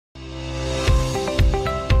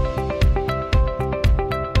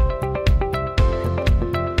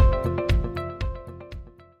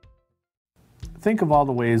Think of all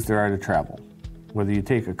the ways there are to travel. Whether you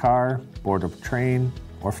take a car, board a train,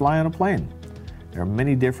 or fly on a plane, there are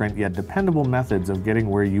many different yet dependable methods of getting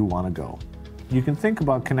where you want to go. You can think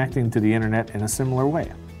about connecting to the internet in a similar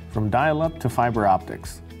way. From dial-up to fiber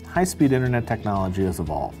optics, high-speed internet technology has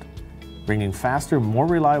evolved, bringing faster, more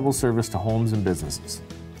reliable service to homes and businesses.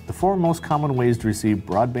 The four most common ways to receive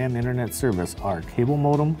broadband internet service are cable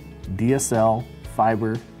modem, DSL,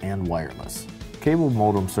 fiber, and wireless. Cable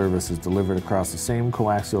modem service is delivered across the same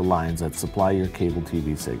coaxial lines that supply your cable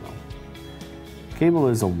TV signal. Cable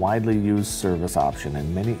is a widely used service option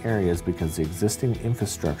in many areas because the existing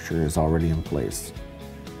infrastructure is already in place.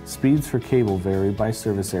 Speeds for cable vary by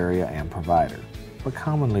service area and provider, but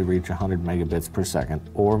commonly reach 100 megabits per second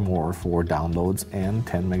or more for downloads and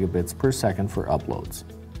 10 megabits per second for uploads.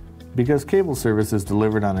 Because cable service is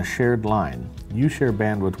delivered on a shared line, you share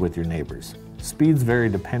bandwidth with your neighbors. Speeds vary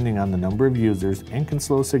depending on the number of users and can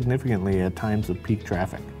slow significantly at times of peak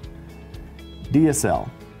traffic. DSL,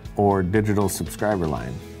 or digital subscriber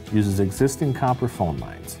line, uses existing copper phone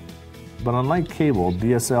lines. But unlike cable,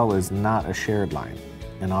 DSL is not a shared line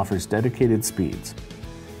and offers dedicated speeds.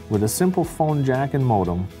 With a simple phone jack and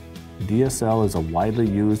modem, DSL is a widely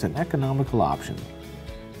used and economical option.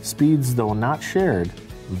 Speeds, though not shared,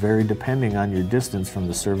 vary depending on your distance from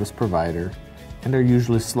the service provider and are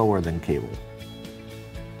usually slower than cable.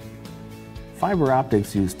 Fiber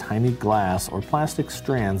optics use tiny glass or plastic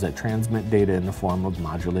strands that transmit data in the form of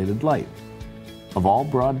modulated light. Of all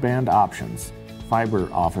broadband options, fiber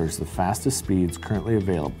offers the fastest speeds currently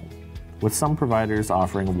available, with some providers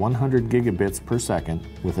offering 100 gigabits per second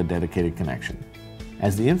with a dedicated connection.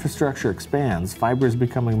 As the infrastructure expands, fiber is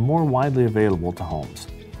becoming more widely available to homes,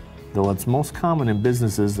 though it's most common in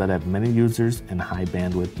businesses that have many users and high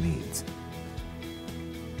bandwidth needs.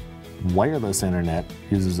 Wireless internet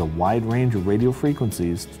uses a wide range of radio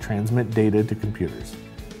frequencies to transmit data to computers,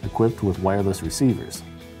 equipped with wireless receivers.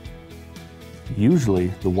 Usually,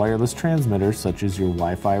 the wireless transmitter, such as your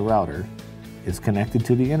Wi-Fi router, is connected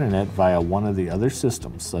to the internet via one of the other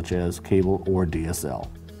systems, such as cable or DSL.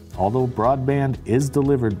 Although broadband is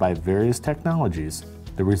delivered by various technologies,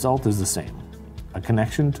 the result is the same: a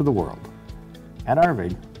connection to the world. At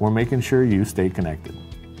Arvig, we're making sure you stay connected.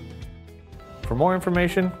 For more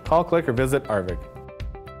information, call, click, or visit Arvig.